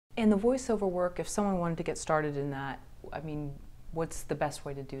And the voiceover work, if someone wanted to get started in that, I mean, what's the best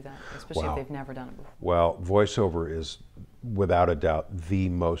way to do that, especially if Wow. they've never done it before? Well, voiceover is without a doubt the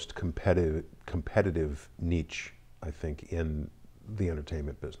most competitive niche, I think, in the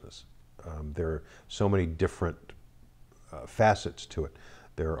entertainment business. There are so many different facets to it.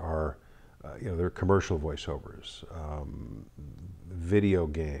 There are, there are commercial voiceovers, video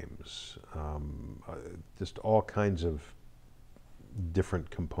games, just all kinds of different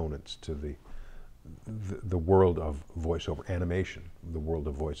components to the world of voiceover animation, the world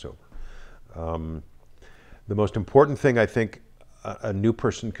of voiceover. The most important thing I think a new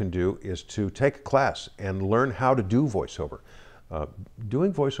person can do is to take a class and learn how to do voiceover.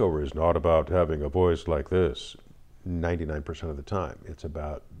 Doing voiceover is not about having a voice like this 99% of the time. It's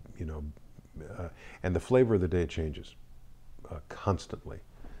about, and the flavor of the day changes constantly.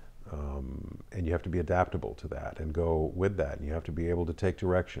 And you have to be adaptable to that and go with that. And you have to be able to take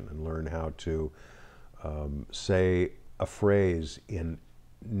direction and learn how to say a phrase in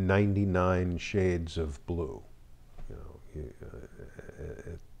 99 shades of blue.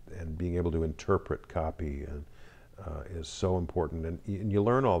 And being able to interpret copy is so important. And you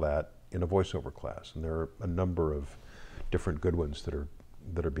learn all that in a voiceover class. And there are a number of different good ones that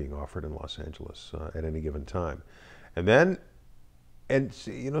are being offered in Los Angeles at any given time. And then,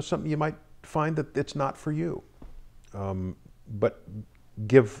 something you might find that it's not for you. But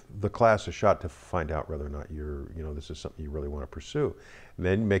give the class a shot to find out whether or not this is something you really want to pursue. And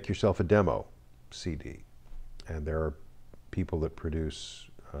then make yourself a demo CD. And there are people that produce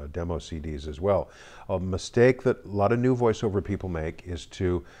demo CDs as well. A mistake that a lot of new voiceover people make is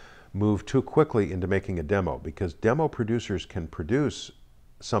to move too quickly into making a demo, because demo producers can produce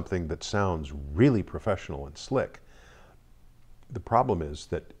something that sounds really professional and slick. The problem is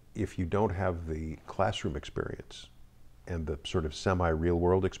that if you don't have the classroom experience and the sort of semi-real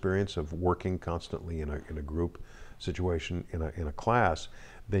world experience of working constantly in a group situation, in a class,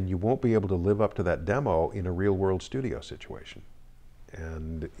 then you won't be able to live up to that demo in a real world studio situation.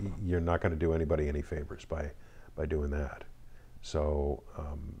 And you're not going to do anybody any favors by doing that. So,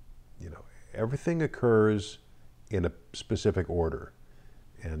 everything occurs in a specific order,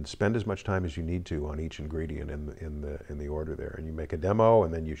 and spend as much time as you need to on each ingredient in the order there. And you make a demo,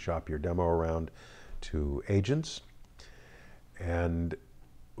 and then you shop your demo around to agents. And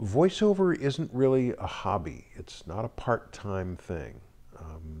voiceover isn't really a hobby. It's not a part-time thing.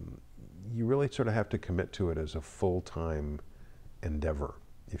 You really sort of have to commit to it as a full-time endeavor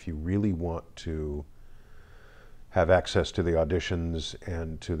if you really want to have access to the auditions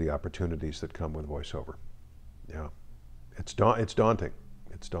and to the opportunities that come with voiceover. Yeah, it's daunting.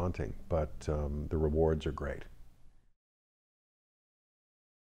 It's daunting, but the rewards are great.